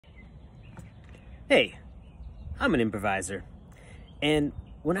Hey, I'm an improviser, and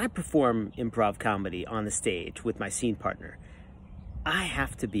when I perform improv comedy on the stage with my scene partner, I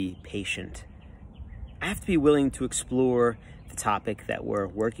have to be patient. I have to be willing to explore the topic that we're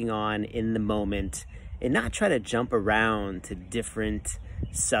working on in the moment and not try to jump around to different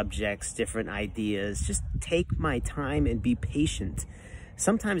subjects, different ideas. Just take my time and be patient.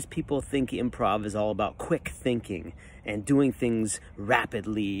 Sometimes people think improv is all about quick thinking and doing things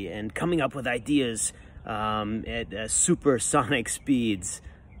rapidly and coming up with ideas at supersonic speeds.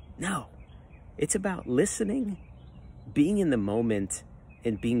 No, it's about listening, being in the moment,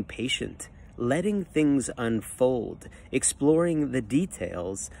 and being patient, letting things unfold, exploring the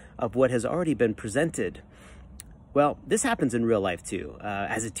details of what has already been presented. Well, this happens in real life too.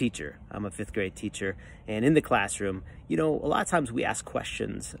 As a teacher, I'm a 5th grade teacher, and in the classroom, a lot of times we ask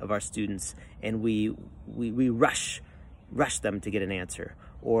questions of our students and we rush them to get an answer,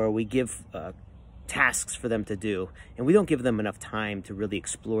 or we give tasks for them to do, and we don't give them enough time to really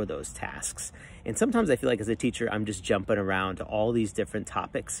explore those tasks. And sometimes I feel like as a teacher, I'm just jumping around to all these different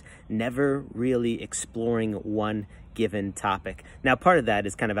topics, never really exploring one given topic. Now, part of that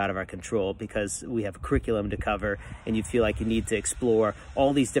is kind of out of our control because we have a curriculum to cover and you feel like you need to explore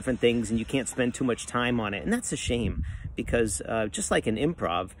all these different things and you can't spend too much time on it. And that's a shame because just like in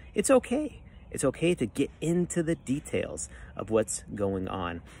improv, it's okay. It's okay to get into the details of what's going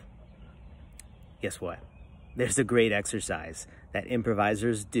on. Guess what? There's a great exercise that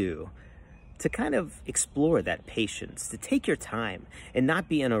improvisers do to kind of explore that patience, to take your time and not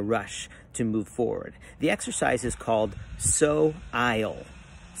be in a rush to move forward. The exercise is called so I'll.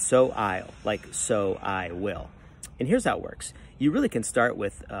 So I'll, like so I will. And here's how it works. You really can start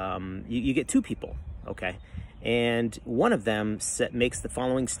with, you get 2 people, okay? And one of them makes the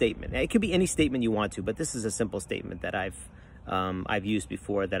following statement. It could be any statement you want to, but this is a simple statement that I've used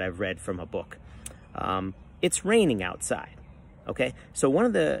before, that I've read from a book. It's raining outside. Okay, so one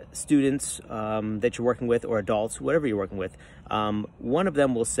of the students that you're working with, or adults, whatever you're working with, one of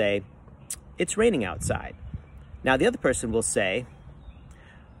them will say, it's raining outside. Now the other person will say,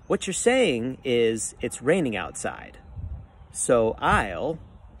 what you're saying is it's raining outside, so I'll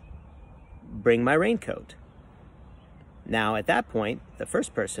bring my raincoat. Now at that point, the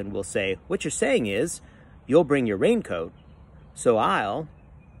first person will say, what you're saying is you'll bring your raincoat, so I'll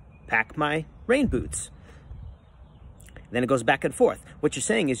pack my rain boots. Then it goes back and forth. What you're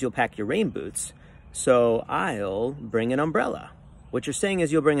saying is you'll pack your rain boots, so I'll bring an umbrella. What you're saying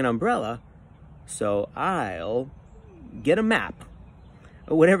is you'll bring an umbrella, so I'll get a map.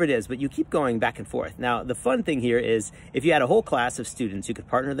 Or whatever it is, but you keep going back and forth. Now, the fun thing here is if you had a whole class of students, you could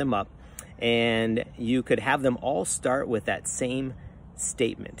partner them up and you could have them all start with that same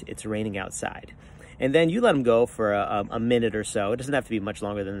statement, it's raining outside. And then you let them go for a minute or so. It doesn't have to be much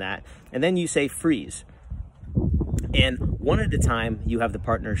longer than that. And then you say freeze. And one at a time, you have the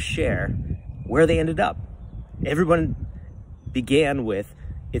partners share where they ended up. Everyone began with,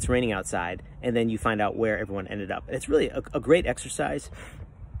 it's raining outside, and then you find out where everyone ended up. And it's really a great exercise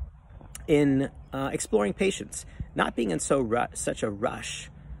in exploring patience, not being in such a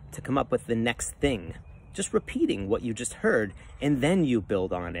rush to come up with the next thing, just repeating what you just heard, and then you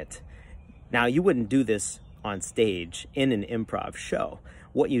build on it. Now, you wouldn't do this on stage in an improv show.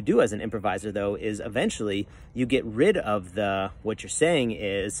 What you do as an improviser, though, is eventually you get rid of the what you're saying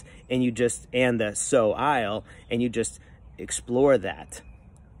is, and the so I'll, and you just explore that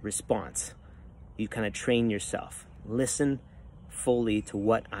response. You kind of train yourself. Listen fully to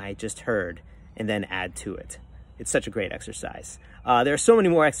what I just heard and then add to it. It's such a great exercise. There are so many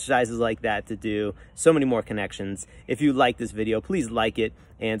more exercises like that to do, so many more connections. If you like this video, please like it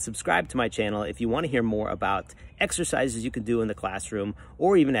and subscribe to my channel if you want to hear more about exercises you can do in the classroom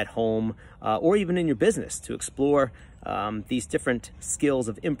or even at home or even in your business to explore these different skills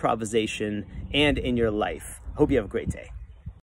of improvisation and in your life. Hope you have a great day.